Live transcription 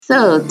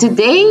So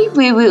today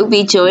we will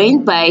be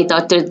joined by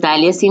Dr.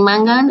 Dalia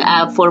Simangan,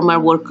 a former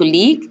work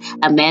colleague,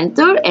 a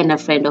mentor, and a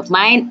friend of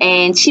mine,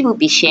 and she will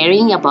be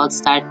sharing about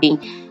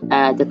starting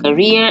the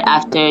career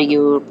after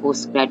your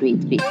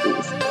postgraduate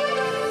degrees.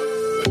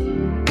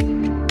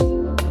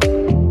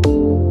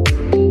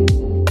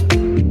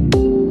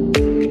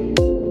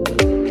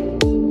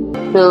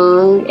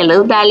 So,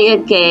 hello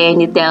Dalia,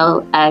 can you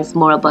tell us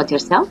more about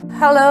yourself?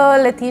 Hello,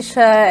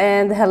 Letitia,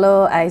 and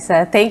hello,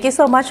 Isa. Thank you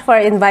so much for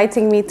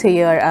inviting me to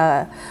your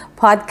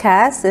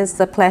podcast. It's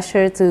a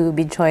pleasure to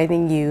be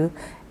joining you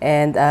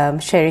and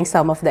sharing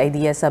some of the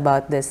ideas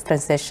about this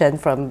transition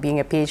from being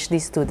a PhD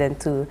student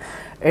to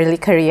early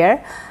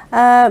career.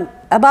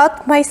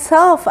 About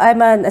myself,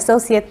 I'm an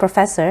associate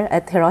professor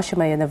at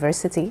Hiroshima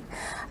University.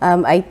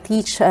 I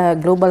teach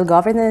global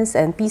governance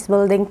and peace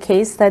building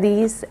case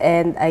studies,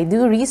 and I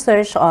do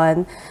research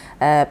on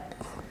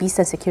peace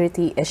and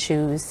security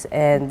issues,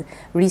 and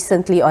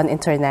recently on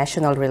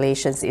international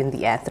relations in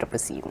the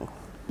Anthropocene.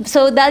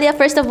 So, Dalia,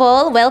 first of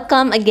all,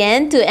 welcome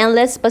again to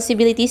Endless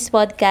Possibilities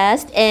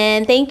podcast,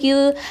 and thank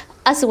you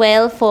as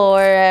well for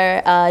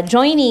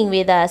joining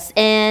with us.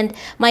 And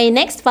my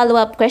next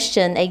follow-up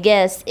question, I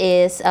guess,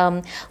 is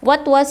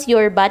what was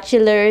your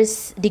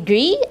bachelor's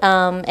degree,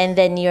 and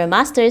then your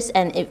master's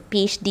and a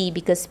PhD?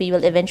 Because we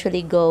will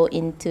eventually go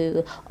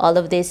into all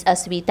of this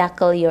as we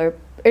tackle your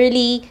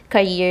early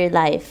career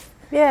life.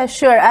 Yeah,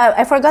 sure.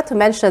 I forgot to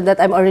mention that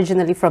I'm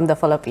originally from the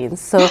Philippines.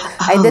 So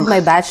I did my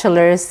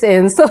bachelor's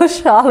in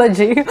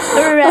sociology.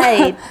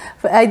 Right.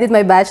 I did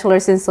my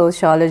bachelor's in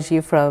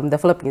sociology from the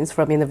Philippines,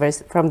 from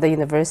the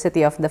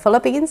University of the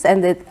Philippines,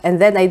 and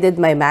then I did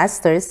my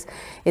master's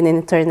in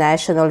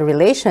international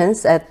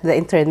relations at the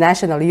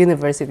International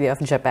University of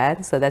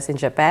Japan. So that's in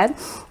Japan.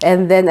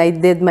 And then I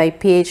did my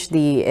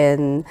PhD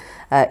in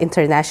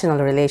international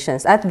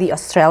relations at the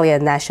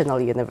Australian National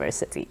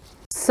University.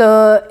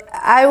 So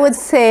I would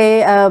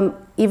say,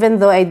 even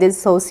though I did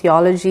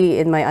sociology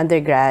in my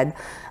undergrad,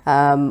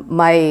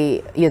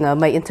 my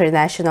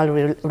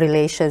international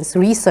relations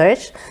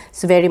research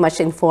is very much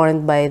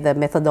informed by the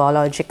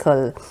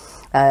methodological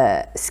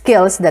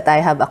skills that I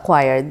have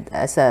acquired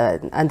as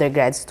an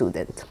undergrad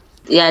student.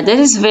 Yeah, that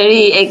is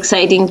very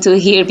exciting to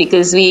hear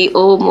because we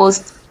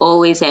almost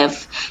always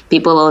have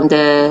people on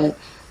the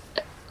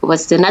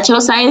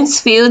natural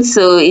science field,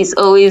 so it's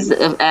always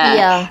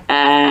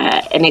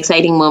an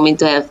exciting moment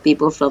to have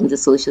people from the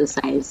social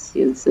science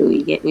field. So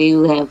we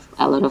will have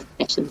a lot of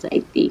questions, I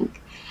think.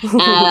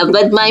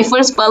 But my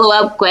first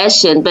follow-up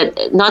question,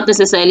 but not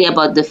necessarily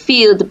about the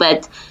field,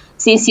 but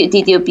since you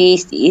did your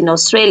PhD in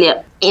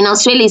Australia,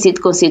 is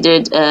it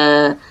considered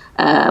a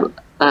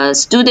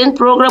student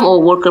program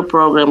or worker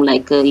program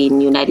like in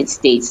United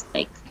States,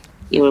 like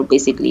you're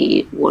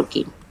basically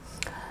working?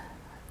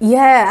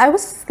 Yeah, I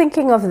was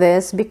thinking of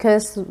this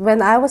because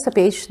when I was a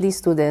PhD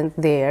student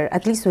there,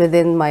 at least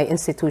within my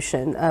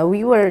institution,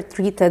 we were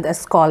treated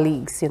as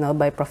colleagues,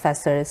 by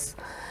professors.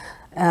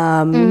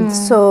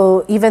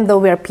 So even though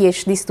we're a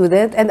PhD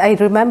student, and I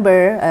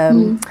remember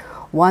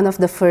one of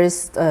the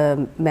first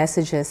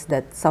messages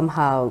that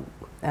somehow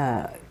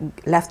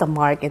left a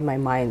mark in my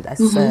mind as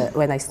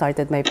when I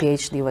started my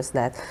PhD was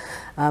that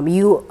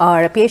you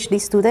are a PhD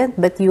student,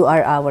 but you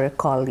are our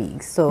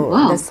colleagues. So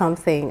that's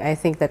something I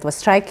think that was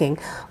striking.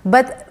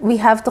 But we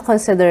have to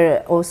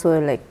consider also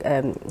like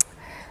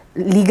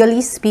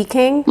legally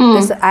speaking,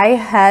 because I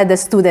had a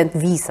student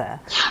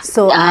visa.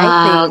 So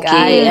I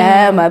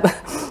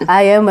think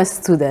I am a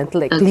student,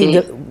 like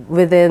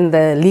within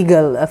the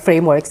legal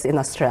frameworks in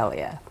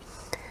Australia.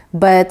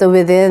 But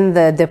within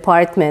the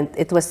department,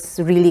 it was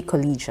really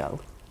collegial.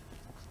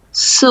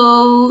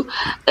 So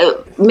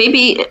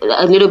maybe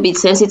a little bit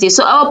sensitive.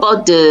 So how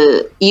about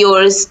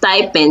your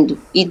stipend?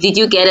 Did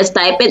you get a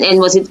stipend, and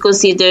was it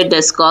considered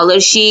a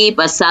scholarship,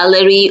 a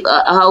salary?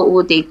 How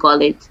would they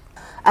call it?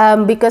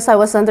 Because I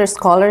was under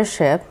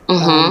scholarship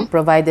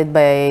provided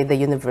by the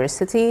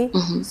university,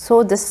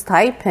 so the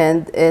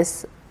stipend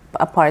is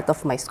a part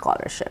of my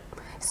scholarship.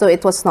 So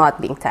it was not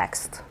being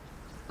taxed.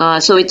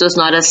 So it was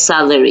not a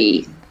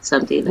salary,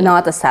 something like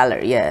Not a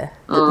salary, yeah.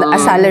 A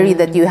salary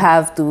that you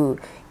have to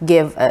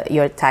give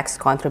your tax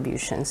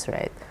contributions,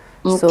 right?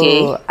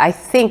 So I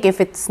think if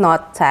it's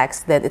not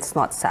taxed, then it's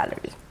not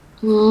salary.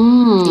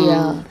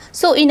 Yeah.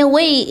 So in a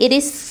way, it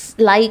is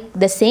like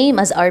the same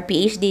as our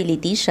PhD,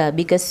 Letitia,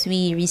 because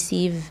we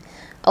receive,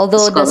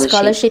 although the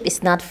scholarship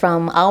is not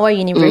from our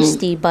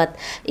university, but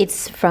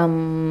it's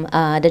from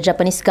the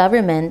Japanese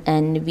government,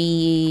 and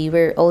we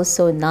were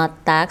also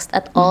not taxed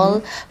at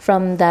all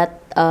from that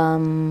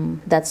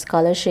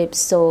scholarship.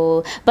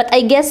 So, but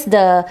I guess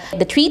the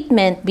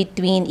treatment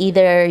between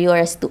either you are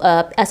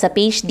as a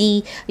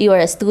PhD, you are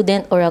a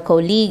student or a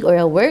colleague or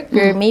a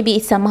worker, maybe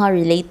it's somehow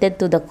related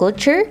to the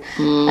culture.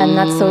 I'm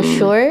not so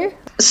sure.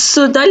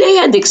 So Dalia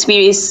had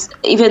experience,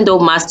 even though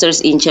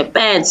masters in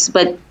Japan,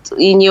 but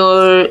in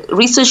your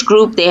research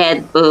group they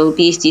had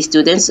PhD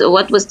students. So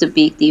what was the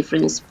big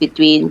difference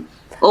between,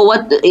 or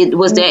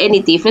was there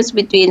any difference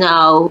between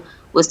how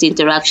was the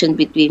interaction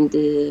between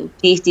the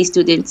PhD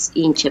students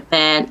in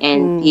Japan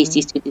and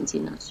PhD students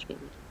in Australia?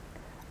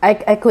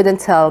 I couldn't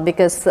tell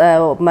because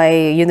my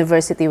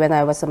university, when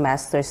I was a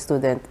master's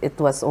student, it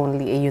was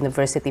only a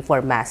university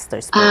for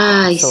master's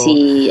program. I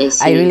see, I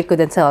see. I really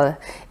couldn't tell.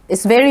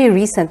 It's very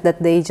recent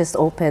that they just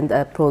opened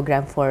a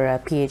program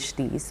for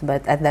PhDs,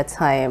 but at that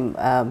time,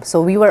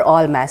 so we were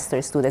all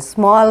master's students,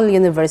 small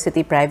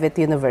university, private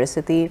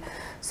university.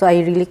 So I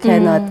really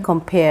cannot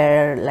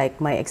compare like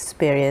my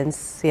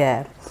experience,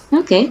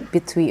 Okay.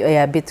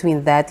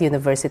 between that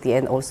university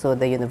and also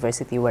the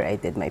university where I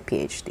did my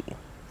PhD.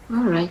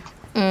 All right.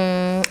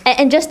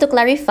 And just to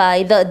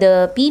clarify,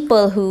 the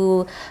people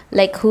who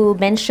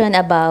mention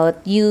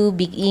about you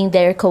being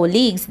their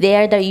colleagues, they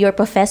are your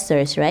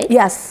professors, right?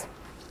 Yes.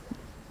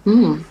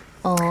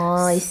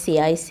 Oh, I see.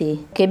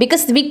 Okay,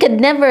 because we could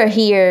never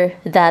hear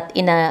that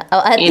in at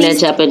In a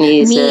least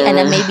Japanese, me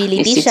and maybe Leticia.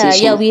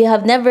 institution.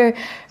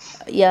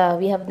 Yeah,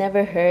 we have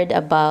never heard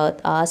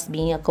about us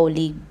being a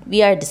colleague.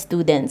 We are the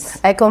students.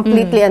 I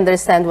completely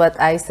understand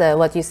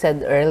what you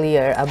said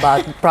earlier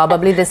about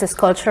probably this is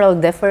cultural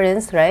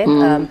difference, right?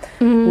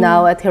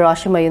 Now at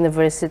Hiroshima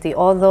University,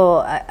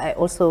 although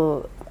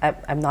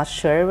I'm not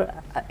sure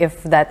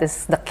if that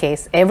is the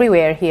case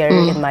everywhere here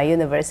in my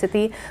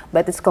university,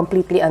 but it's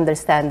completely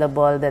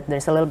understandable that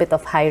there's a little bit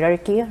of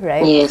hierarchy,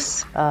 right?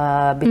 Yes.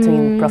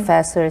 Between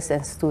professors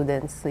and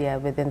students,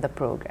 within the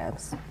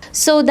programs.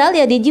 So,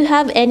 Dalia, did you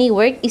have any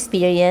work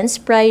experience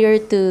prior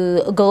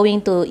to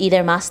going to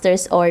either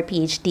master's or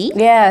PhD?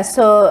 Yeah,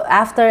 so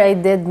after I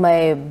did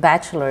my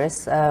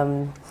bachelor's,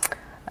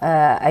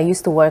 I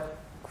used to work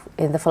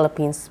in the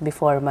Philippines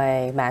before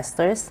my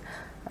master's.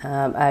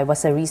 I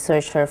was a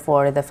researcher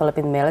for the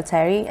Philippine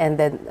military, and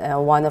then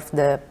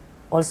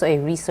also a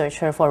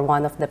researcher for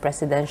one of the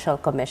presidential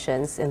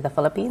commissions in the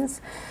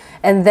Philippines.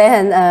 And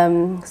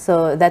then,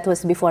 so that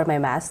was before my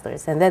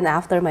master's. And then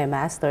after my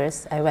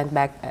master's, I went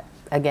back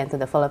again to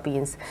the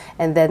Philippines,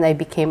 and then I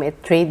became a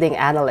trading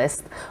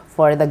analyst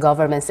for the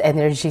government's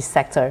energy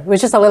sector,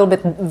 which is a little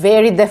bit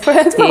very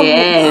different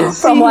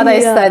from what I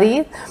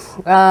studied.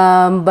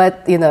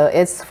 But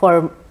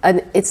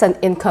it's an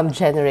income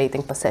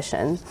generating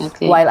position,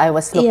 while I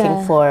was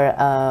looking for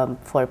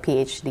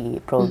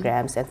PhD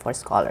programs and for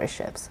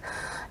scholarships.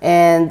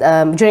 And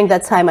during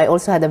that time, I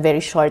also had a very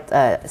short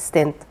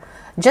stint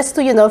just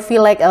to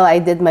feel like, I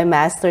did my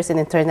master's in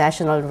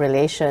international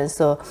relations,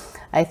 so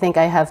I think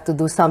I have to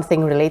do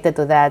something related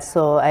to that.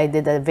 So I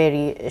did a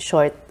very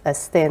short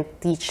stint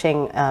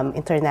teaching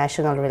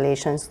international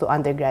relations to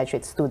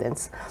undergraduate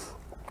students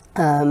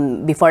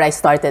before I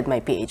started my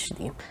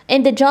PhD.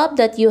 And the job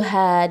that you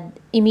had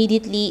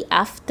immediately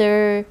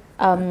after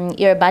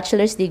your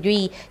bachelor's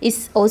degree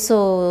is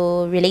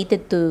also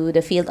related to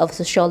the field of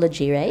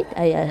sociology, right?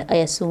 I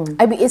assume.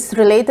 I mean, it's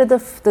related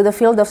to the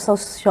field of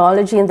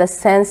sociology in the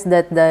sense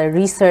that the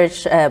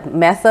research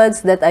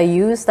methods that I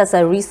used as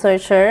a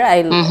researcher,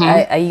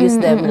 I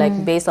used them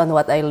like based on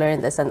what I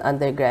learned as an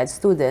undergrad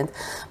student.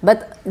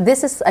 But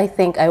this is, I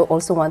think, I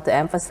also want to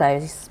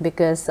emphasize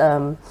because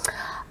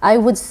I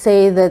would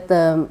say that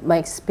my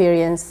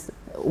experience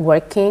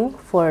working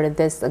for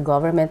this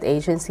government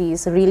agency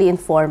is really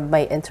informed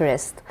my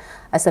interest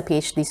as a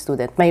PhD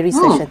student, my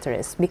research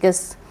interest.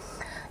 Because,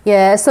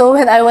 so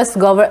when I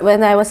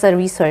was a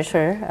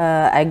researcher,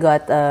 I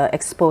got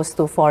exposed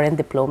to foreign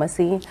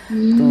diplomacy,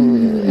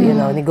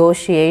 to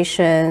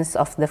negotiations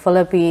of the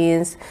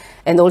Philippines,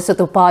 and also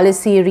to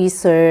policy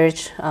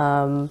research.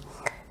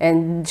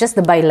 And just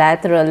the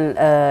bilateral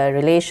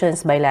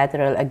relations,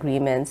 bilateral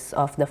agreements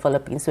of the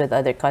Philippines with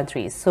other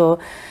countries. So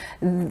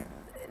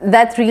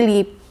that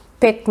really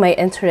piqued my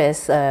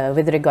interest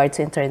with regard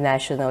to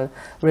international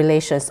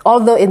relations.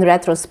 Although in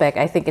retrospect,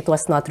 I think it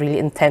was not really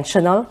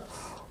intentional.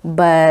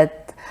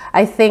 But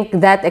I think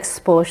that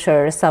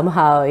exposure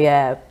somehow,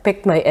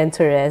 piqued my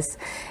interest.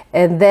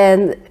 And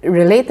then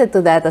related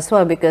to that as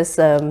well, because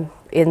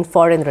in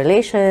foreign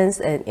relations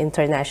and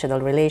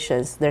international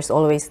relations, there's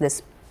always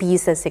this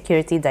peace and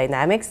security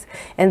dynamics.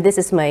 And this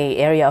is my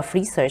area of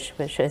research,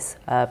 which is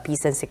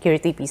peace and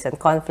security, peace and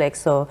conflict.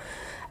 So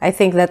I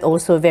think that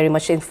also very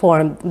much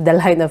informed the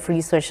line of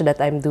research that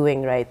I'm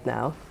doing right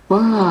now.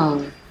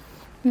 Wow.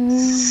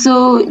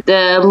 So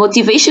the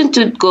motivation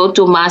to go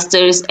to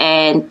master's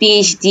and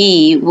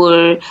PhD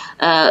were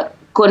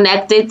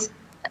connected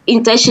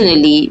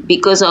intentionally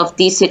because of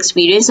this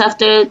experience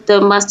after the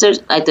master's,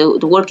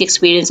 the work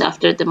experience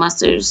after the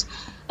master's.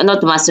 Not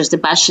the master's, the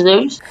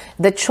bachelor's?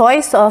 The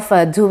choice of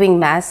doing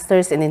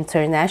master's in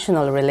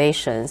international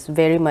relations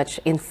very much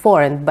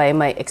informed by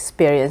my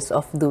experience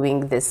of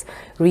doing this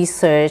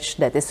research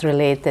that is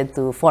related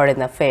to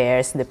foreign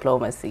affairs,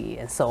 diplomacy,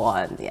 and so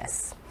on,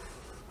 yes.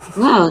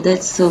 Wow,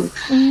 that's so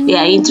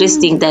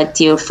interesting that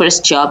your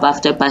first job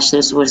after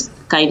bachelor's was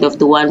kind of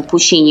the one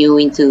pushing you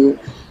into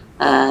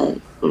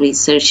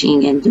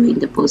researching and doing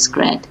the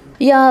postgrad.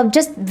 Yeah,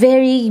 just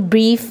very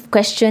brief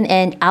question,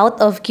 and out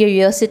of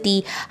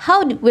curiosity,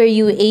 how were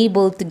you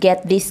able to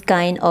get this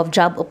kind of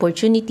job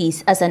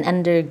opportunities as an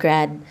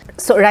undergrad?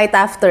 So right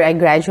after I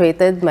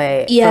graduated,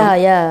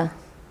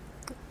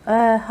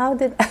 How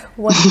did I,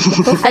 what,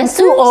 I'm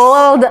too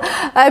old.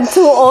 I'm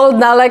too old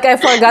now. Like I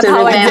forgot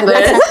how remember.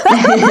 I did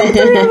it.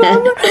 To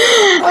remember.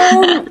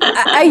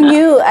 I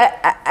knew.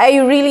 I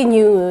really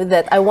knew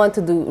that I want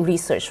to do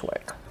research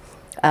work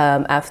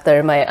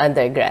after my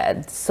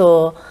undergrad.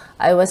 So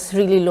I was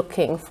really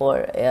looking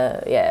for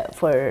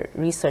for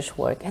research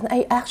work. And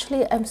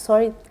I'm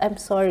sorry,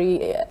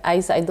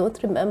 Isa, I don't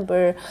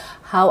remember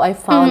how I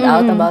found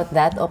out about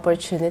that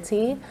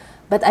opportunity.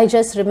 But I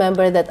just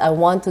remember that I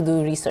want to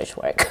do research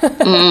work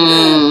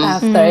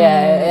after,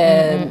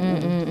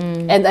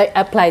 and I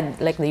applied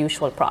like the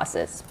usual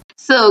process.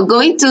 So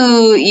going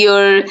to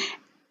your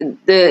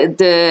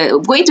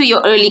the going to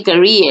your early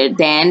career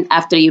then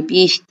after your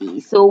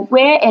PhD. So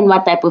where and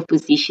what type of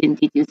position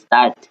did you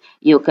start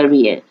your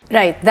career?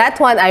 Right, that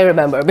one I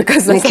remember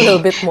because it's a little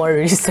bit more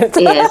recent.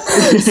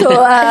 Yes. So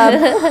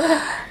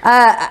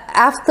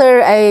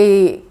after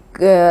I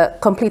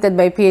completed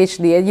my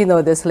PhD, and you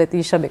know this,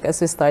 Leticia, because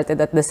we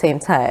started at the same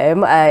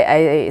time.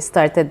 I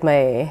started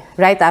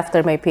right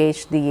after my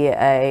PhD,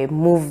 I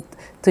moved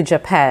to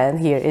Japan,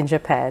 here in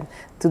Japan,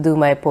 to do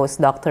my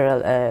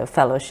postdoctoral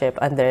fellowship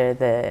under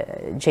the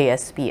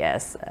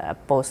JSPS,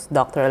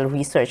 postdoctoral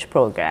research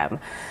program.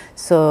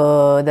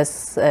 So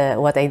that's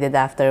what I did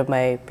after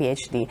my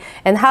PhD.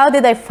 And how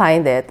did I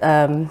find it?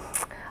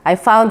 I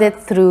found it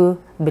through,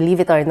 believe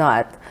it or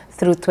not,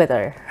 through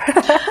Twitter.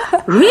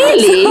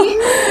 Really?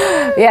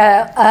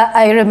 Yeah,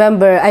 I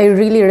remember.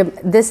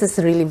 This is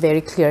really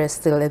very clear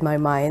still in my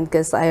mind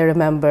because I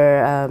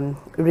remember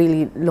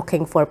really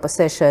looking for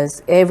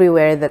positions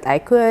everywhere that I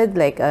could,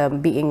 like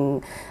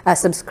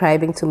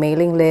subscribing to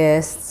mailing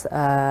lists,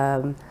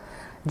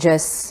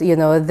 just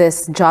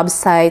this job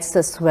sites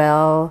as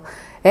well.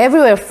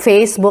 Everywhere,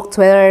 Facebook,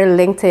 Twitter,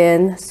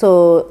 LinkedIn.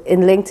 So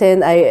in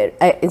LinkedIn,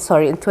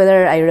 in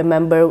Twitter, I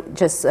remember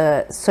just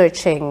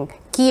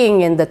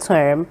keying in the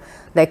term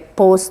like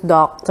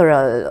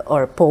postdoctoral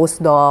or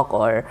postdoc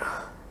or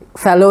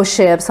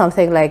fellowship,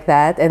 something like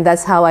that. And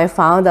that's how I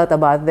found out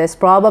about this.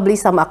 Probably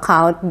some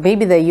account,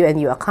 maybe the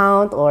UNU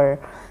account or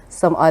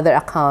some other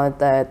account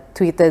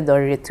tweeted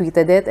or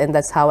retweeted it, and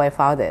that's how I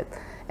found it.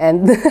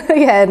 And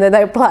and then I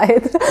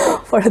applied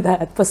for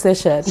that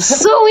position.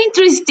 So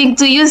interesting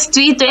to use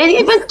Twitter. And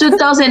even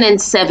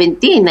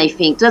 2017, I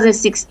think,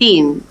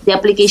 2016. The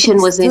application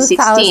was in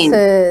 16.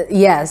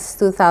 Yes,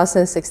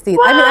 2016.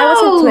 Wow. I mean, I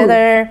was on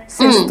Twitter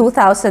since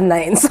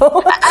 2009.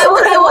 So I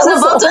was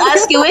about to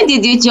ask you, when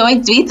did you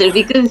join Twitter?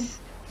 Because,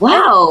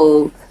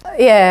 wow.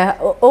 Yeah,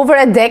 over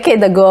a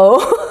decade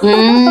ago.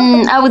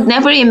 I would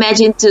never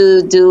imagine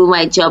to do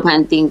my job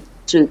hunting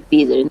through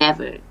Twitter.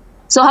 Never.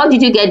 So how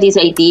did you get this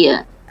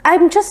idea?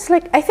 I'm just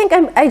like,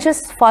 I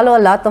just follow a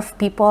lot of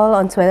people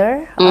on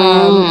Twitter,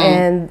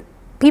 and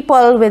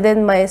people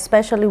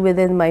especially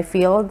within my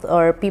field,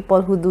 or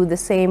people who do the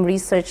same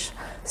research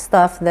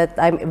stuff that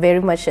I'm very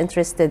much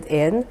interested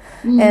in,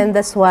 and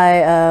that's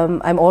why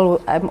I'm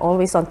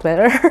always on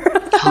Twitter.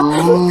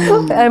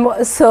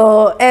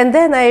 And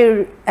then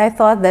I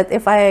thought that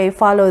if I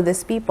follow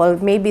these people,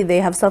 maybe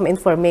they have some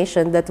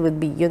information that would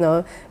be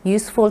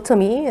useful to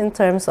me in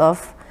terms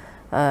of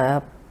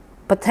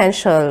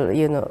potential,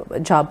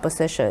 job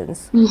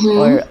positions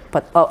or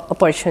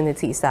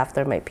opportunities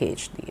after my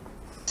PhD.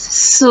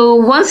 So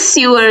once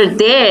you were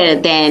there,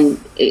 then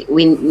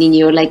when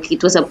you're like,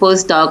 it was a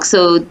postdoc.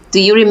 So do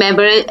you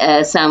remember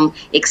some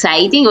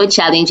exciting or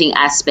challenging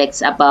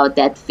aspects about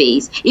that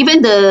phase?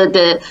 Even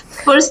the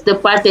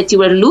part that you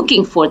were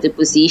looking for the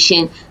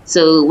position.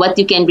 So what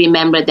you can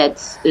remember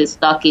that's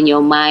stuck in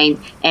your mind,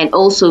 and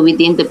also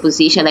within the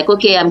position, like,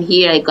 okay, I'm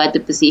here, I got the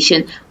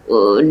position.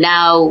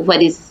 Now,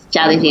 what is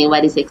challenging?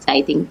 What is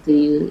exciting to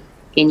you?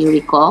 Can you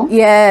recall?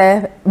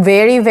 Yeah,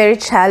 very, very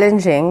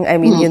challenging. I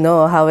mean, you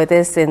know how it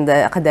is in the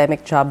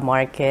academic job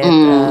market.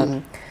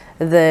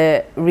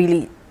 The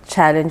really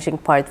challenging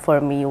part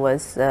for me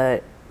was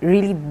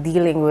really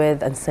dealing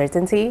with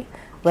uncertainty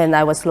when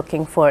I was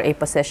looking for a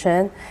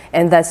position.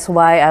 And that's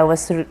why I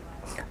was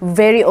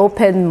very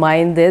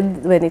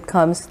open-minded when it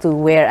comes to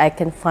where I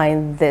can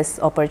find these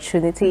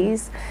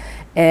opportunities.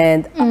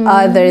 And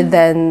other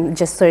than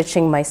just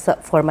searching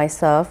for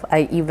myself,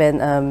 I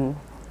even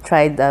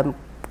tried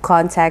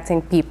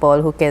contacting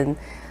people who can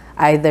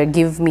either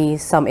give me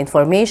some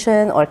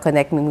information or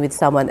connect me with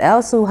someone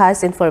else who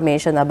has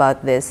information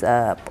about this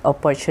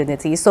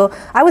opportunity. So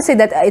I would say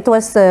that it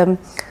was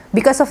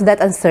because of that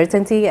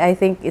uncertainty, I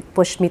think it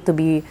pushed me to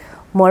be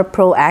more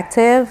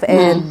proactive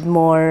and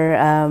more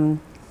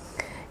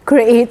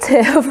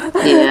creative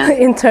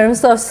in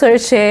terms of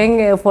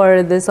searching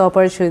for these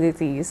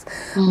opportunities.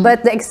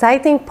 But the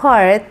exciting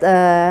part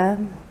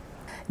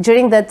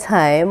during that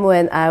time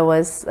when I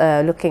was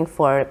looking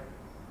for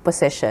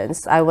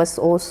positions, I was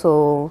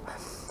also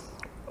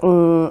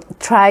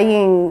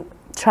trying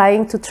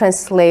to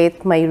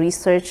translate my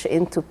research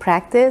into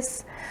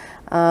practice,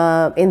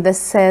 in the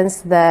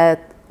sense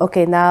that,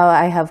 okay, now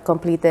I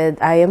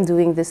am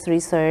doing this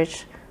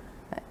research.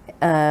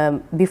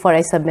 Before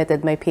I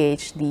submitted my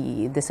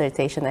PhD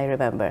dissertation, I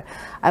remember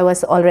I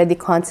was already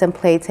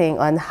contemplating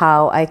on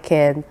how I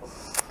can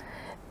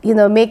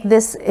make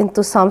this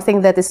into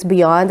something that is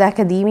beyond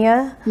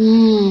academia.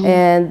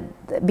 And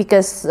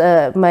because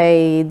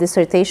my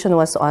dissertation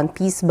was on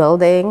peace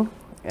building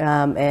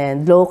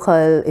and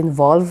local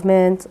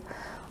involvement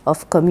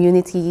of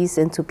communities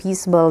into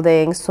peace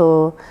building,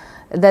 so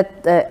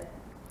that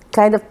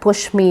kind of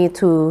pushed me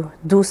to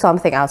do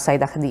something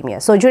outside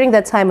academia. So during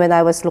that time when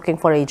I was looking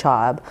for a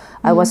job,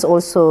 I was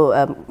also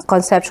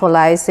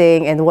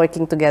conceptualizing and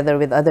working together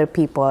with other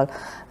people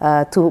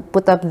to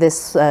put up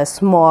this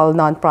small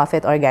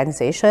nonprofit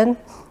organization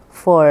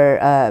for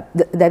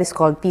that is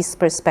called Peace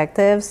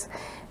Perspectives.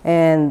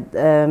 And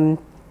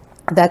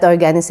that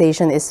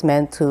organization is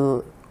meant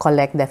to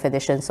collect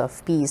definitions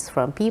of peace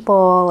from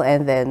people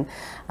and then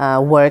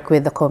work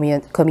with the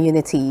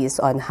communities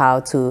on how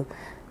to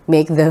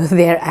make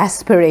their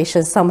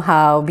aspirations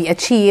somehow be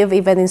achieved,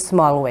 even in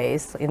small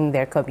ways in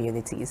their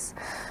communities.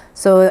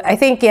 So I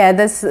think,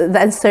 that's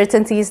the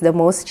uncertainty is the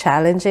most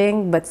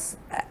challenging, but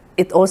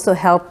it also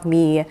helped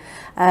me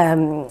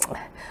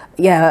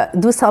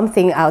do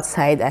something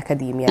outside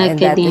academia, and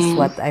that is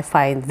what I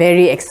find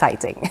very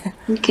exciting.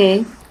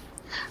 Okay.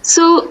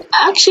 So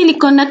actually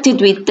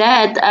connected with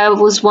that, I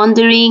was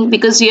wondering,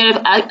 because you're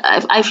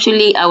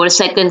actually our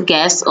second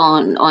guest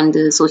on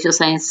the social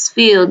science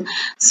field.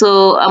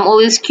 So I'm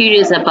always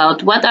curious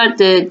about what are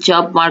the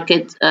job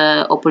market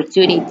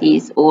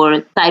opportunities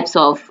or types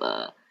of,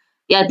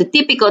 the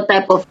typical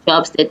type of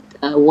jobs that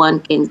one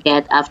can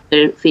get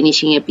after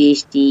finishing a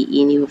PhD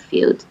in your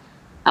field,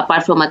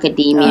 apart from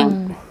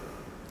academia.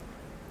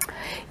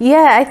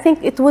 I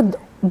think it would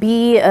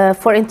be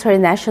for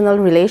international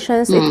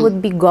relations, it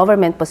would be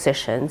government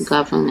positions.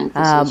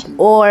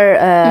 Or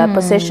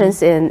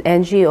positions in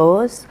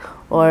NGOs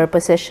or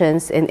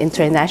positions in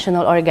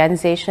international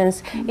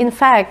organizations. In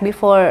fact,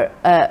 before,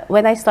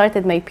 when I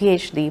started my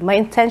PhD, my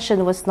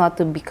intention was not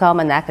to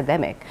become an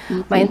academic.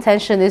 My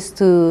intention is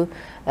to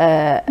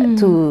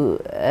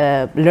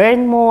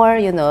learn more,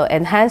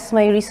 enhance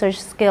my research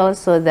skills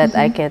so that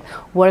I can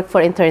work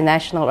for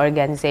international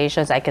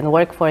organizations, I can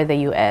work for the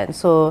UN.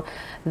 So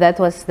that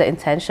was the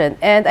intention.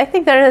 And I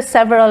think there are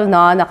several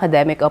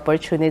non-academic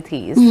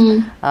opportunities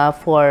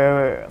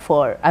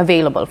for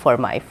available for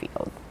my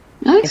field.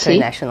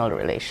 International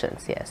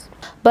relations, yes.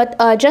 But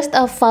just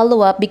a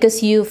follow-up,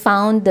 because you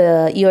found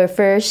your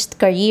first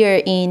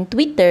career in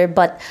Twitter,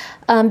 but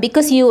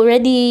because you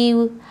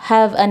already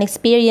have an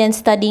experience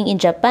studying in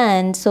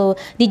Japan, so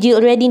did you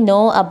already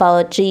know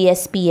about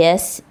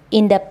JSPS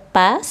in the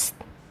past?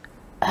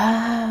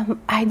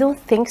 I don't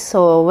think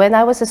so. When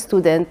I was a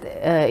student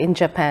in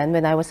Japan,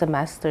 when I was a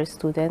master's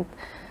student,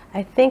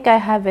 I think I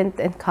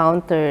haven't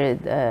encountered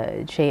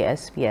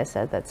JSPS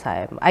at that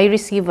time. I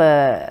received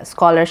a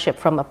scholarship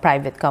from a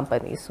private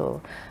company,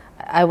 so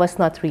I was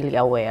not really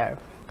aware.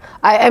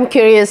 I'm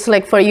curious,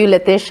 like for you,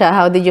 Leticia,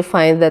 how did you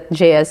find that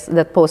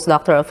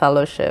postdoctoral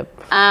fellowship?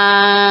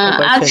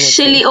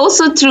 Actually,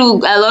 also through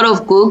a lot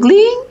of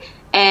Googling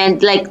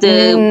and like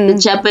the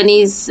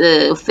Japanese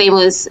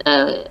famous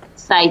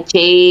site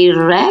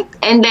JREC.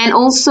 And then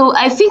also,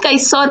 I think I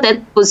saw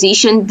that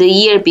position the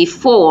year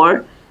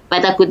before,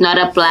 but I could not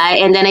apply,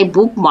 and then I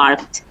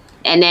bookmarked,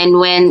 and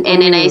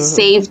then I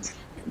saved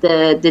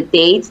the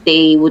dates.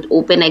 They would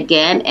open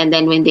again, and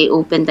then when they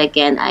opened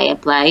again, I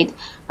applied.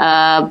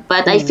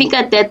 But I think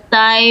at that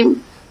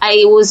time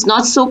I was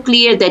not so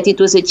clear that it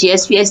was a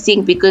GSPS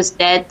thing, because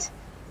that,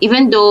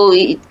 even though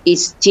it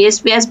is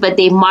GSPS, but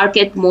they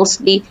market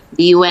mostly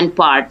the UN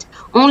part.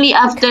 Only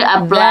after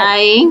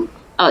applying,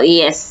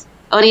 only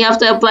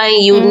after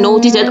applying you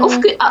notice that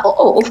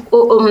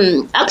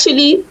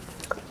actually.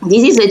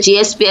 This is a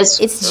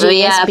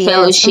GSPS,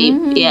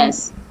 fellowship,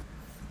 yes.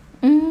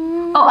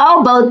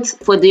 How about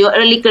for your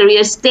early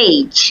career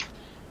stage?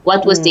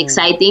 What was the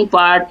exciting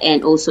part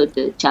and also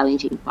the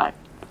challenging part?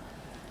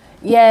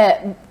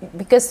 Yeah,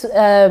 because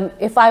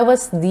if I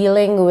was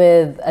dealing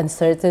with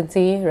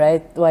uncertainty,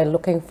 right, while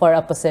looking for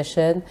a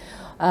position,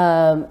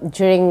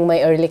 during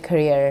my early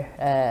career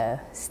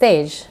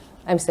stage,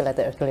 I'm still at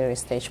the early career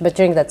stage, but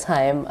during that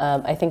time,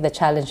 I think the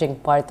challenging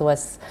part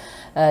was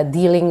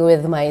dealing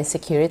with my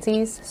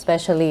insecurities,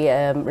 especially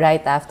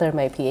right after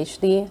my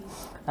PhD.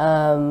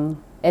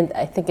 And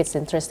I think it's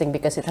interesting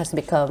because it has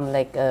become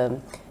like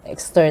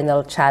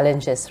external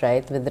challenges,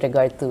 right, with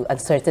regard to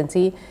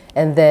uncertainty.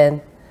 And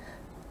then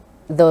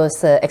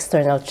those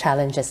external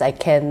challenges I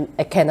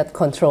cannot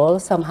control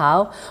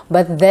somehow.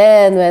 But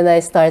then when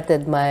I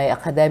started my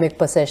academic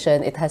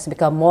position, it has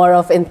become more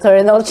of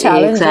internal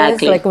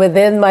challenges, like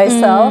within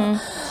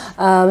myself.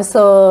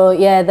 So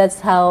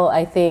that's how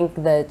I think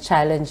the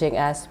challenging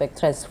aspect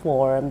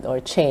transformed or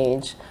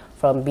changed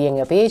from being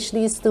a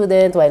PhD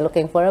student while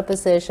looking for a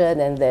position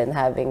and then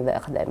having the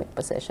academic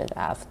position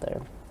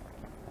after.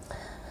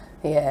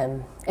 Yeah,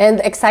 and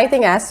the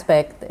exciting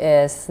aspect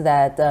is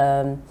that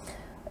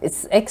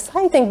it's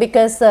exciting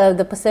because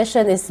the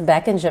position is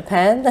back in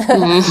Japan.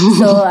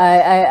 So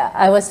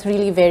I was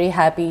really very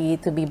happy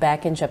to be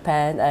back in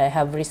Japan. I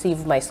have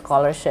received my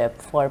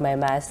scholarship for my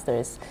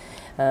master's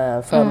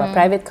from a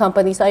private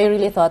company. So I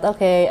really thought,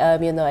 okay,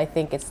 I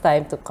think it's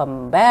time to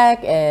come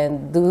back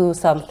and do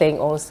something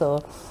also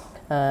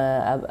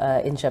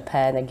in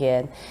Japan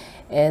again.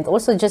 And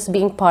also just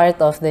being part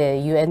of the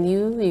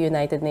UNU,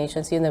 United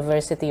Nations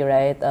University,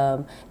 right?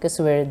 Because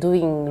we're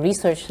doing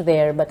research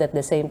there, but at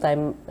the same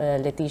time,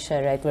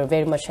 Leticia, right, we're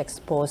very much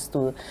exposed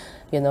to,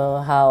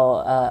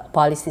 how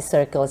policy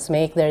circles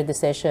make their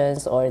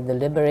decisions or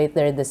deliberate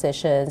their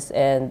decisions,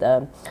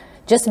 and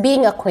just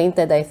being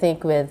acquainted, I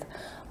think, with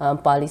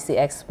policy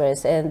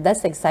experts. And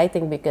that's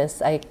exciting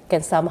because I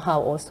can somehow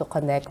also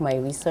connect my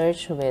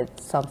research with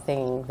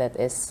something that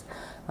is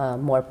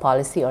more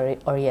policy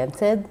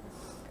oriented.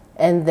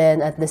 And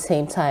then at the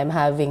same time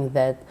having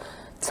that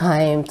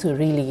time to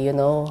really,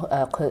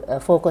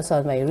 focus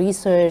on my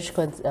research,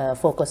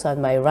 focus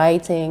on my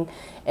writing,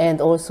 and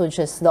also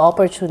just the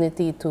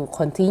opportunity to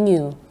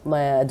continue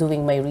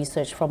doing my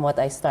research from what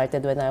I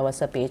started when I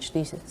was a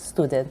PhD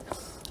student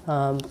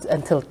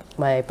until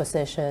my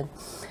position.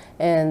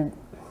 And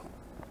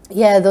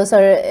yeah, those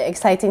are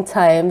exciting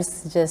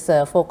times, just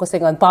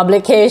focusing on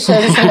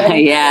publications.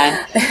 Right?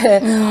 Yeah.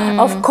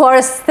 Of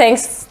course,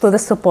 thanks to the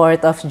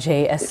support of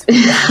JSPS.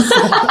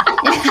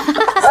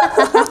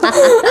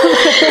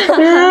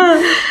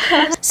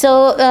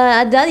 So,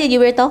 Adalia,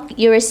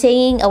 you were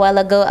saying a while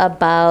ago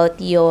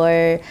about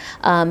your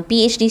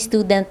PhD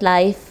student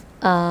life.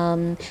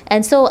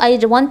 And so I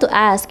want to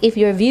ask if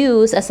your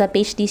views as a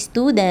PhD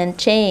student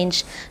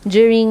changed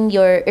during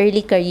your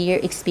early career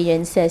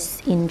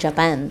experiences in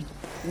Japan.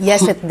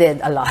 Yes, it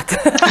did a lot.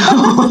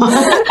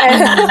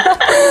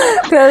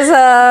 Because,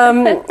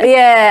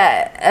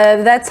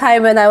 that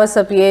time when I was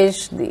a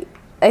PhD,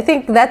 I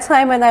think that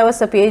time when I was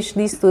a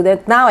PhD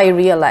student, now I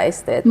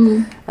realized it.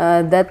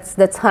 That's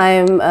the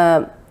time,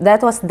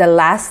 that was the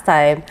last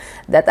time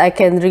that I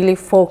can really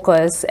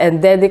focus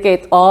and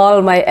dedicate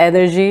all my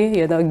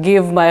energy,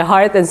 give my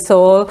heart and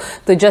soul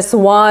to just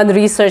one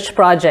research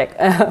project.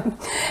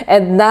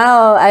 And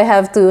now I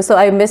have to, so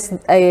I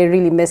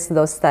really miss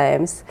those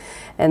times.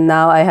 And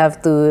now I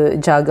have to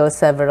juggle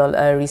several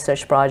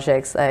research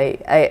projects.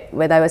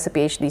 When I was a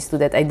PhD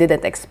student, I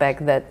didn't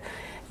expect that,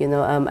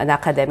 an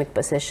academic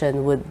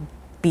position would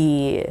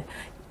be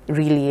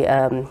really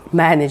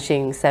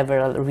managing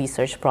several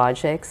research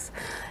projects.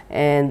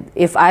 And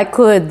if I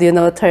could,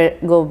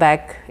 go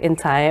back in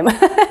time,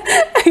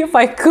 if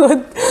I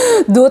could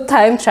do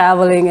time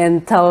traveling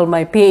and tell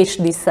my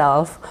PhD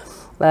self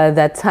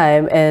that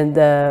time, and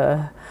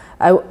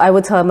I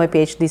would tell my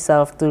PhD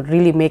self to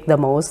really make the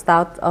most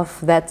out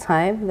of that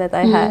time that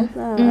I had,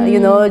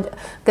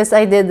 because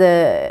I did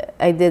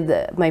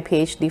my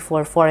PhD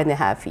for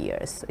 4.5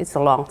 years. It's a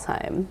long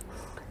time,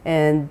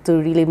 and to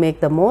really make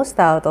the most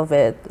out of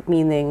it,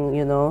 meaning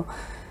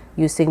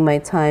using my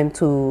time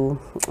to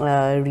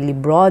really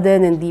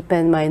broaden and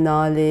deepen my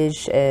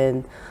knowledge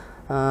and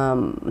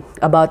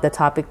about the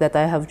topic that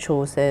I have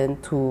chosen,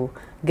 to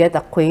get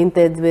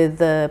acquainted with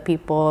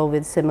people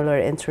with similar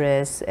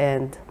interests,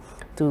 and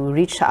to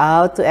reach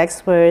out to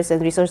experts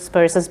and resource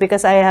persons,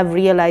 because I have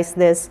realized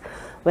this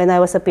when I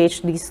was a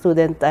PhD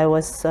student.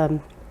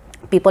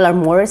 People are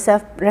more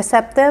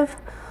receptive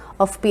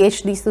of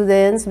PhD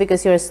students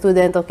because you're a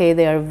student, okay,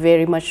 they are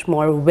very much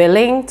more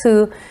willing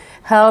to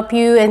help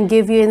you and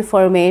give you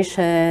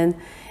information.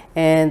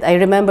 And I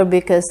remember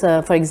because,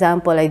 for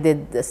example, I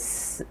did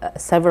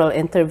several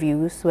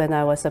interviews when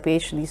I was a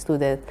PhD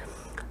student.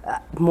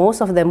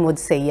 Most of them would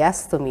say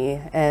yes to me,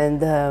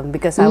 and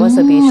because I was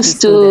a PhD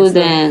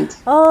student.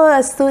 So,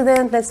 a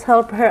student, let's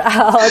help her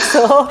out.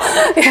 So,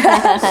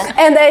 yeah.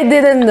 And I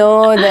didn't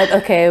know that.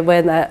 Okay,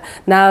 when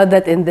now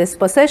that in this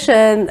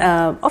position,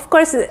 of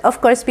course,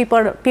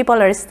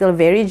 people are still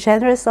very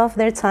generous of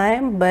their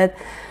time, but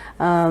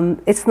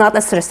it's not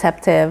as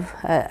receptive,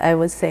 I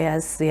would say,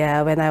 as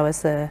when I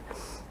was a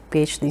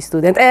PhD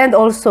student, and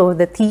also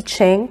the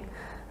teaching.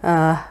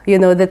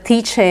 The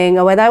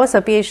teaching, when I was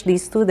a PhD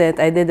student,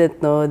 I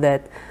didn't know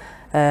that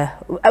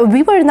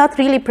we were not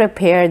really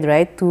prepared,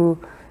 right?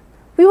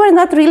 We were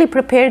not really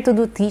prepared to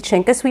do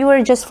teaching because we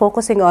were just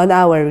focusing on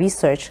our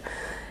research.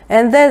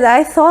 And then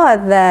I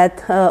thought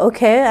that,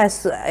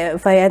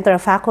 if I enter a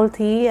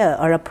faculty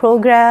or a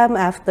program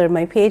after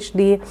my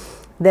PhD,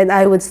 then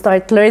I would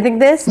start learning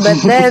this. But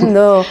then,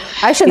 no,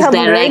 I should have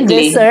learned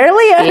this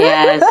earlier.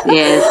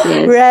 Yes.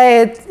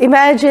 Right.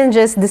 Imagine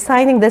just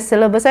designing the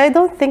syllabus. I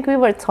don't think we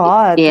were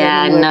taught.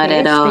 Yeah, when we were not PhD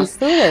at all.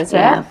 Students,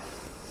 right?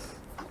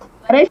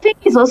 But I think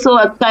it's also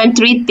a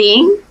country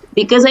thing,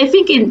 because I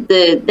think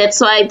that's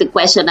why the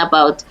question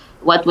about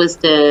what was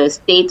the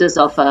status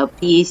of a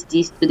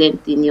PhD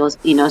student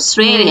in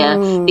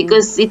Australia,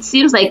 because it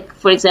seems like,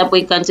 for example,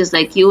 in countries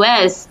like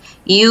US,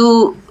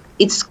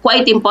 it's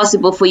quite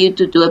impossible for you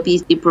to do a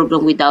PhD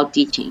program without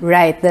teaching.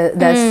 Right,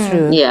 that's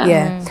true.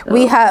 Yeah. So.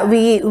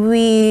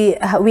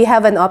 We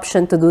have an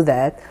option to do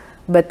that,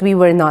 but we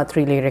were not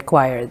really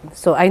required.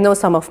 So I know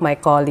some of my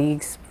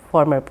colleagues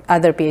former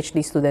other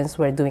PhD students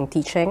were doing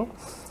teaching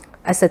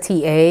as a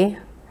TA.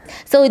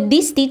 So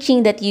this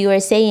teaching that you are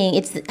saying,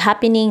 it's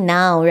happening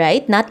now,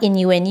 right? Not in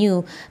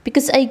UNU,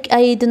 because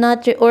I do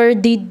not or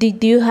do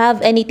you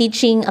have any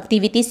teaching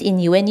activities in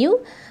UNU?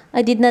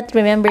 I did not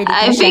remember.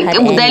 I think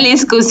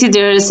Dalis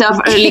consider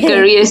herself early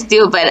career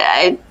still, but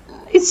I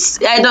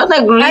don't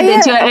agree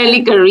that you are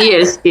early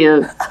career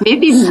still.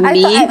 Maybe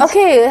mid.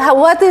 Okay,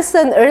 what is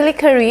an early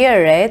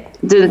career, right?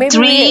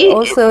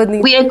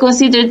 We are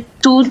considered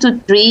 2 to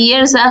 3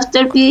 years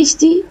after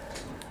PhD.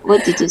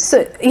 What did you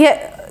say? So,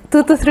 yeah,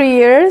 2 to 3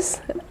 years.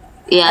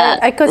 Yeah,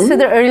 I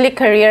consider early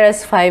career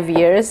as 5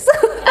 years.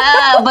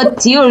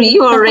 But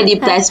you already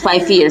past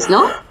 5 years,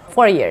 no?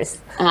 4 years.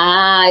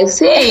 I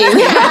see.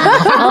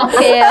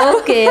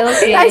 Okay.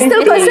 I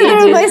still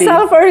consider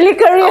myself early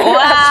career.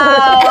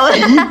 Wow.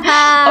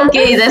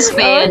 Okay, that's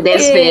fair.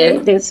 Okay.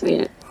 That's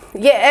fair.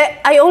 Yeah,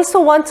 I also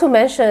want to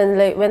mention,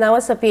 like, when I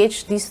was a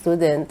PhD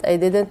student, I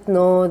didn't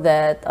know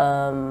that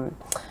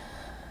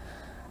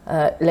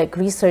like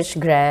research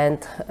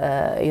grant,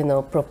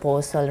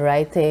 proposal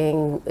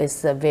writing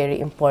is a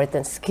very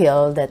important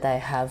skill that I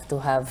have to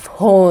have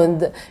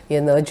honed,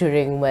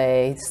 during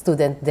my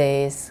student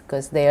days,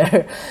 because they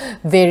are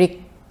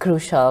very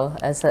crucial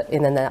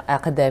in an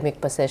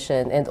academic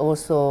position, and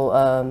also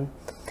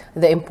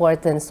the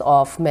importance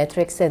of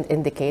metrics and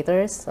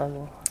indicators,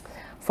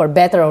 for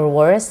better or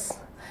worse.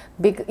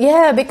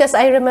 Because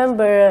I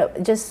remember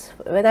just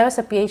when I was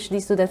a PhD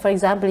student, for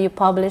example, you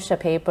publish a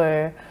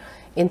paper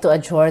into a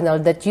journal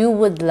that you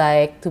would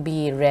like to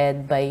be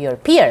read by your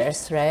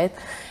peers, right?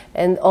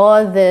 And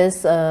all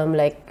this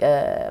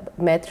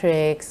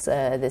metrics,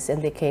 these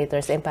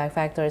indicators, impact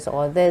factors,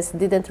 all this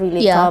didn't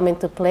really come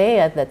into play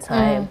at that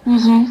time.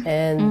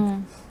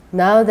 And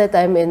now that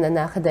I'm in an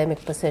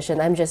academic position,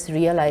 I'm just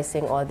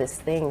realizing all these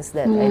things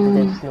that I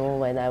didn't know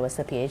when I was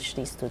a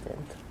PhD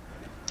student.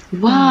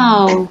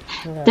 Wow,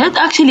 that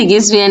actually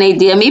gives me an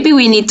idea. Maybe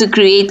we need to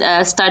create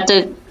a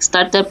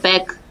starter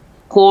pack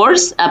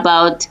course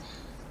about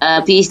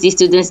PhD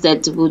students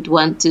that would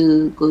want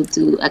to go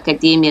to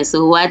academia.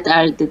 So what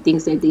are the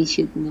things that they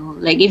should know?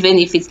 Like, even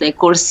if it's like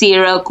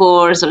Coursera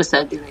course or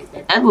something like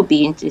that, that would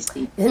be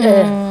interesting.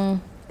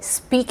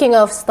 Speaking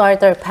of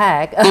starter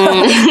pack,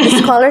 the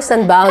Scholars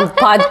Unbound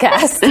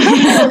podcast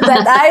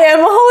that I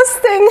am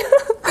hosting.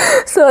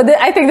 So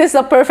I think this is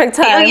a perfect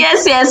time. Oh,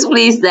 yes,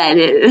 please,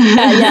 Daniel.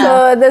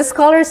 So the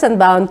Scholars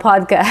Unbound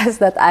podcast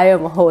that I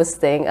am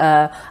hosting,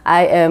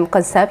 I am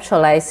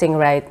conceptualizing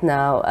right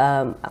now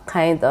a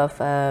kind of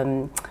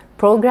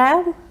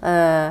program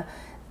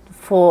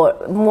for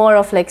more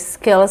of like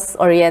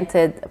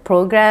skills-oriented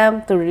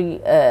program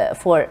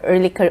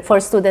for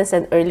students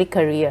and early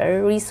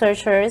career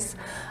researchers.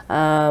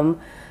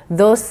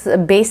 Those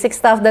basic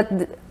stuff that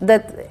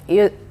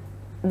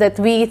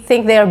we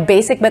think they are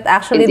basic, but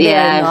actually they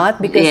are not,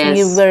 because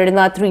we were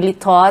not really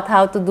taught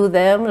how to do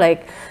them.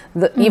 Like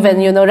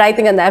even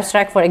writing an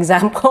abstract, for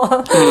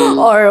example,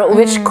 or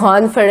which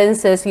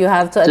conferences you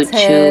have to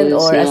attend, choose,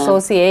 or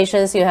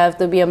associations you have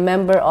to be a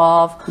member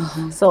of.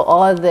 So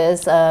all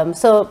this.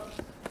 So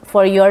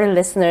for your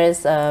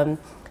listeners,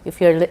 if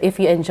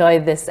you enjoy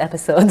this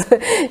episode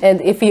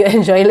and if you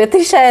enjoy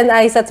Leticia and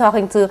Isa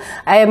talking to,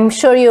 I am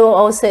sure you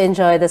also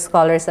enjoy the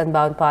Scholars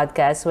Unbound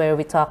podcast, where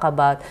we talk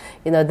about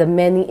the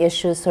many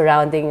issues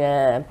surrounding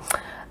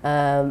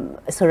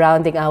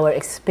our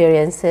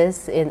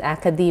experiences in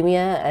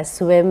academia as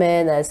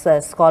women, as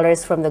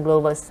scholars from the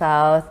Global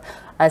South,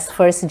 as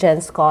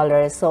first-gen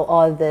scholars. So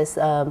all these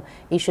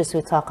issues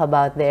we talk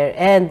about there,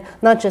 and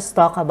not just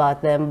talk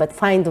about them, but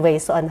find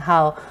ways on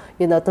how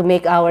to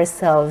make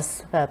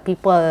ourselves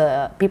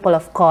people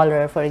of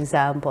color, for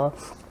example,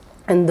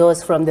 and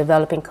those from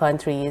developing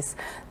countries,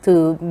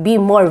 to be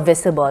more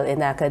visible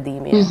in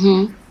academia.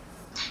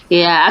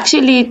 Yeah,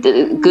 actually,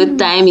 good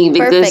timing,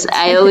 because perfect.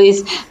 I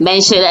always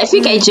mention, I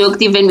think I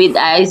joked even with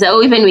Isa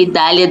or even with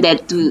Dalia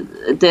that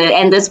the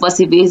Endless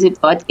Possibility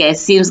podcast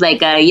seems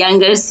like a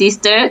younger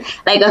sister,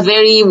 like a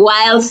very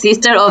wild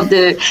sister of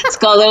the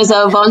Scholars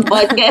Unbound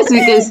podcast,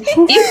 because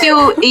if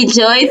you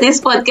enjoy this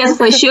podcast,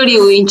 for sure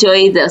you will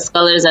enjoy the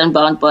Scholars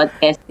Unbound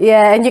podcast.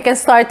 Yeah, and you can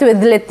start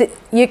with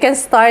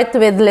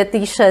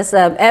Leticia's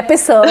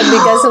episode,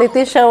 because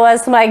Leticia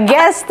was my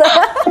guest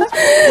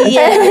in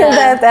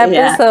that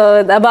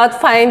episode about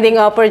finding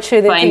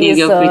opportunities.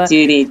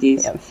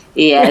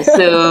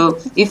 So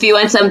if you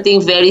want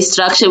something very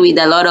structured with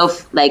a lot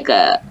of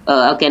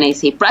how can I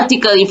say,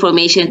 practical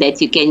information that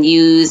you can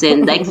use,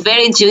 and like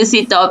very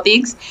juicy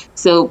topics,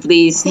 so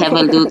please have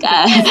a look.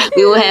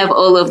 We will have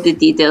all of the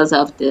details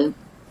of the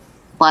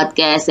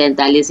podcast and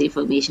Dalia's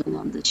information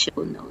on the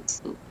show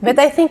notes. So, but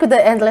I think with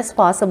the Endless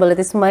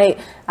Possibilities,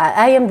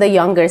 I am the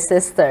younger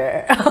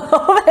sister.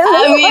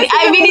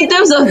 I mean, in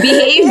terms of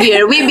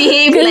behavior, we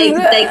behave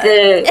like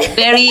a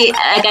very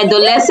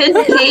adolescent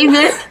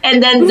behavior,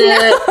 and then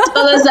the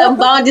Scholars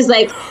Unbound is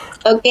like,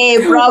 okay,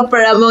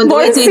 proper amount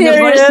way to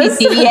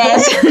university.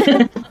 Yes.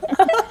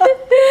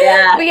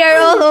 We are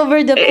all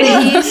over the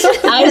place.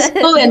 High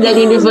school and then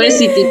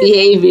university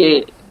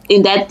behavior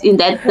in that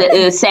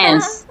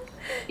sense.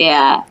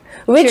 Yeah.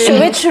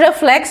 Which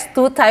reflects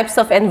two types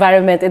of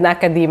environment in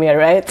academia,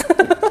 right?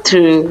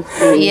 True.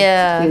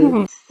 Yeah.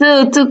 True.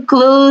 So to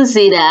close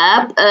it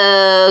up,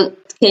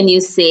 can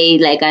you say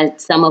like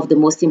some of the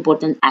most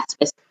important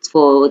aspects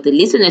for the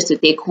listeners to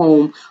take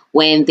home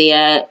when they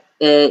are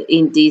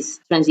in this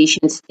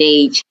transition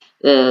stage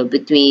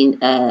between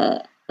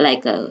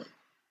like a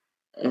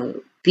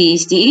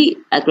PhD,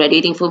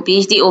 graduating from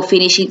PhD, or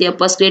finishing their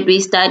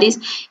postgraduate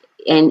studies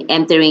and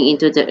entering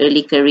into the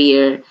early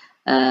career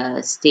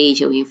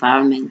stage or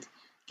environment?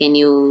 Can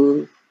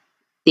you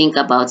think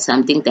about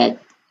something that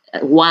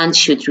one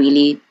should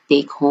really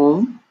take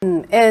home?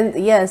 And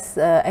yes,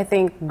 I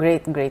think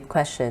great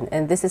question.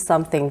 And this is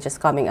something just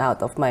coming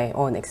out of my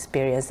own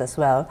experience as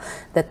well,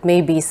 that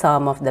maybe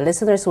some of the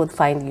listeners would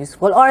find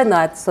useful or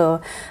not.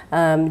 So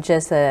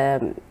just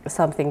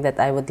something that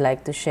I would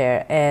like to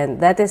share. And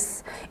that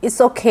is,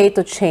 it's okay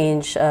to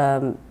change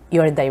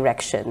your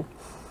direction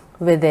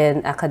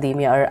within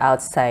academia or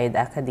outside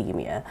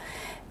academia.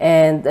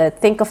 And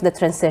think of the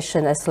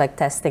transition as like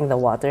testing the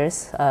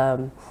waters.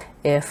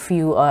 If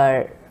you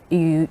are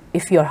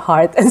if your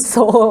heart and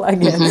soul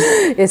again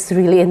is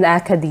really in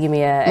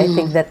academia, I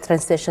think that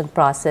transition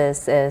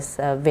process is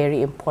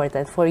very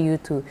important for you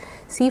to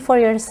see for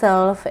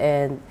yourself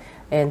and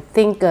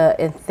think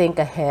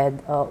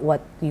ahead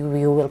what you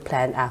will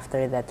plan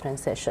after that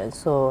transition.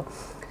 So,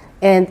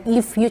 and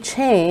if you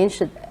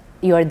change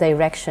your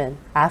direction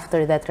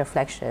after that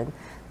reflection,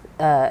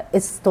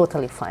 it's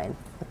totally fine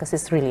because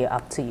it's really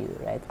up to you,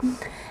 right?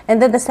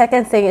 And then the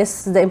second thing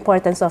is the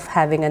importance of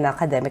having an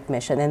academic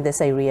mission, and this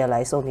I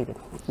realized only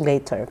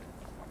later.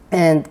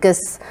 And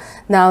because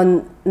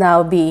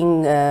now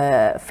being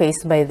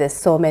faced by this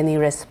so many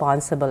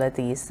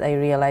responsibilities, I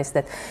realized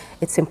that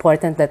it's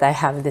important that I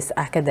have this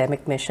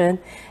academic mission,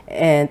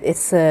 and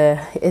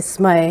it's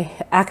my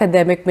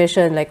academic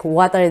mission. Like,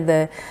 what are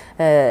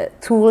the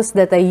tools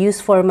that I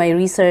use for my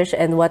research,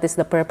 and what is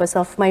the purpose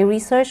of my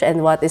research,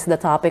 and what is the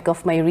topic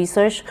of my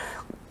research,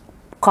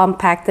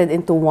 compacted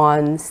into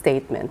one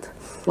statement.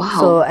 Wow.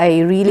 So I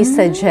really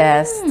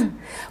suggest,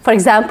 for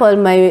example,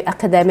 my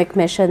academic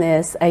mission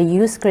is I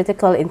use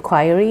critical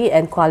inquiry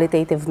and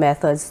qualitative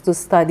methods to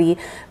study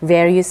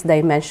various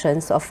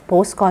dimensions of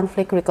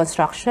post-conflict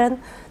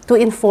reconstruction to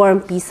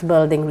inform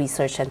peace-building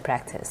research and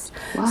practice.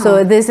 Wow.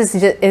 So this is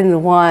just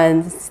in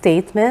one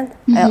statement.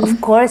 Of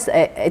course,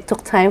 it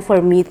took time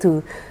for me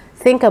to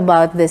think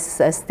about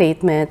this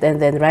statement and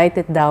then write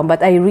it down,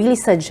 but I really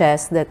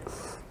suggest that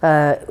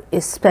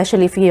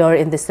especially if you're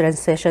in this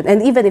transition,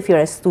 and even if you're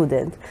a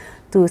student,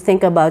 to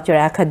think about your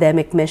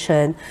academic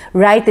mission,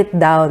 write it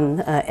down,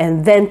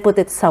 and then put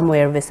it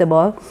somewhere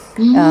visible.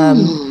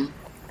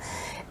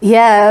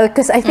 Yeah,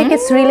 because I think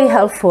it's really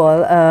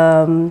helpful.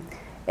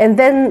 And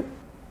then,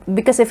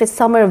 because if it's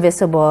somewhere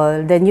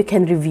visible, then you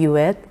can review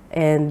it.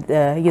 And,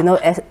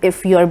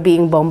 if you're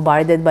being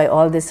bombarded by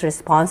all these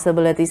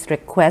responsibilities,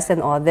 requests,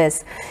 and all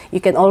this, you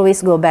can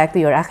always go back to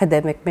your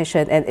academic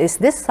mission. And is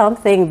this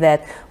something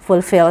that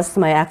fulfills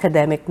my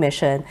academic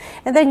mission?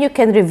 And then you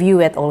can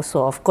review it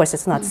also. Of course,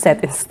 it's not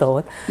set in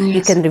stone. Yes.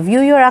 You can review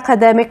your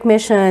academic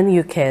mission.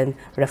 You can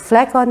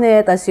reflect on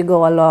it as you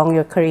go along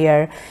your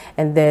career.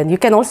 And then you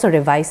can also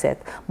revise it.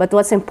 But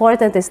what's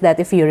important is that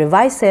if you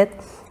revise it,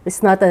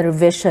 it's not a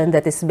revision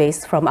that is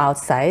based from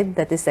outside,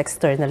 that is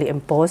externally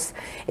imposed.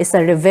 It's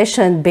a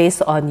revision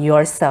based on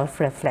your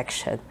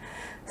self-reflection.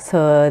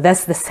 So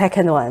that's the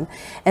second one.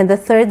 And the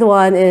third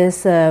one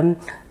is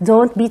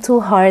don't be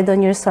too hard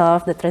on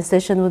yourself. The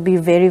transition would be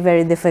very,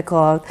 very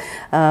difficult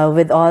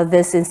with all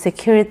this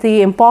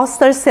insecurity,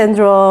 imposter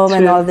syndrome,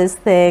 and all these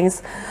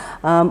things.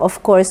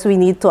 Of course, we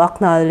need to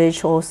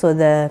acknowledge also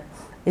the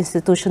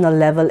institutional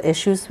level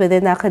issues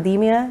within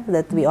academia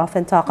that we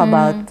often talk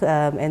about,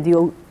 and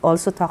you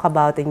also talk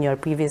about in your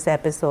previous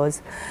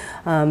episodes.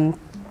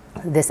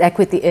 These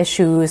equity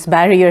issues,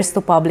 barriers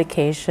to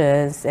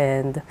publications,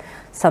 and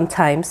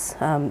sometimes,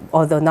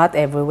 although not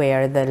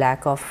everywhere, the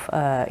lack of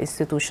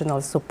institutional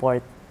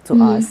support to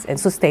us and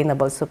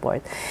sustainable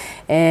support.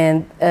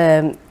 And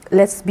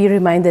let's be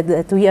reminded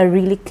that we are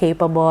really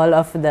capable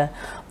of the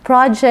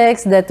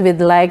projects that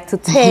we'd like to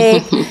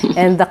take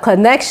and the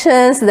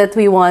connections that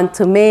we want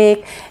to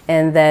make,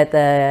 and that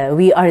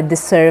we are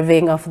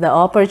deserving of the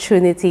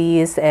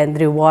opportunities and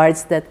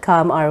rewards that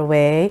come our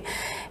way.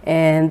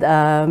 And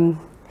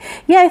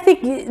I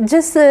think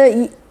just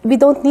we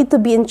don't need to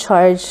be in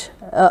charge.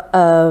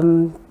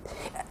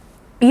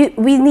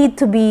 We need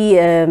to be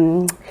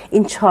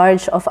in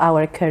charge of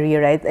our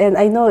career, right? And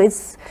I know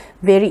it's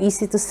very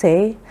easy to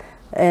say,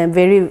 and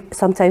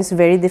sometimes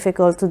very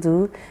difficult to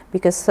do,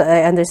 because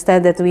I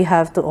understand that we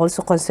have to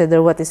also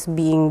consider what is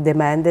being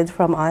demanded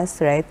from us,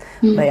 right?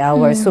 By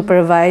our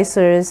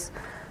supervisors,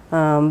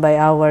 by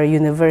our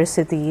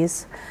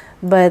universities.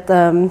 But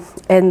but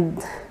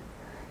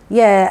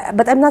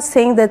I'm not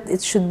saying that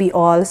it should be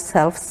all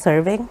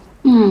self-serving.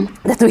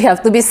 that we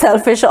have to be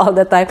selfish all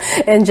the time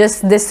and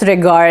just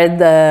disregard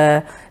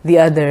the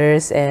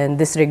others and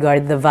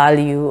disregard the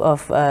value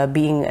of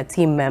being a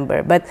team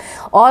member. But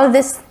all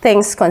these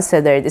things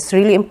considered, it's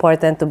really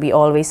important to be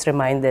always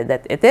reminded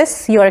that it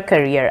is your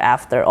career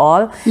after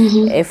all.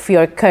 If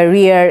your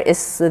career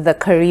is the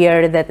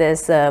career that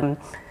is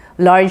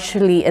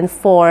largely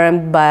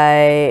informed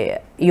by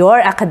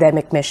your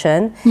academic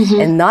mission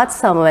and not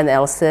someone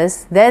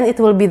else's, then it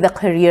will be the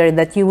career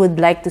that you would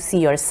like to see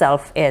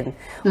yourself in,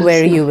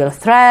 where you will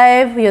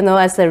thrive,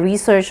 as a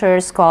researcher,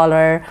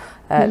 scholar,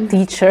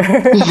 teacher,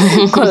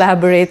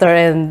 collaborator,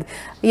 and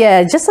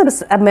just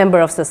as a member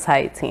of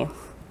society.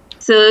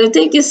 So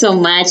thank you so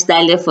much,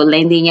 Dalia, for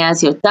lending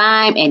us your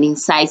time and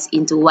insights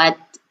into what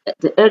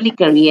the early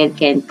career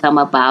can come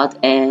about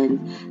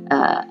and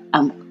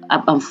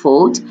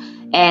unfold.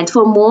 And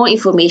for more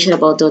information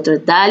about Dr.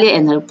 Dalia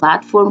and her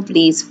platform,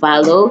 please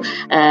follow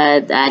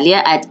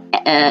Dalia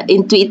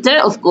in Twitter,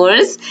 of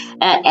course,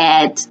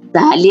 at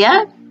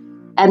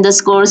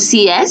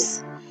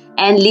Dalia_CS.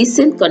 And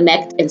listen,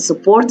 connect, and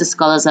support the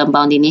Scholars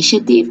Unbound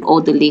initiative.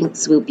 All the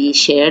links will be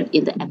shared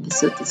in the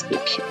episode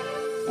description.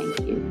 Thank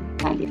you,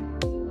 Dalia.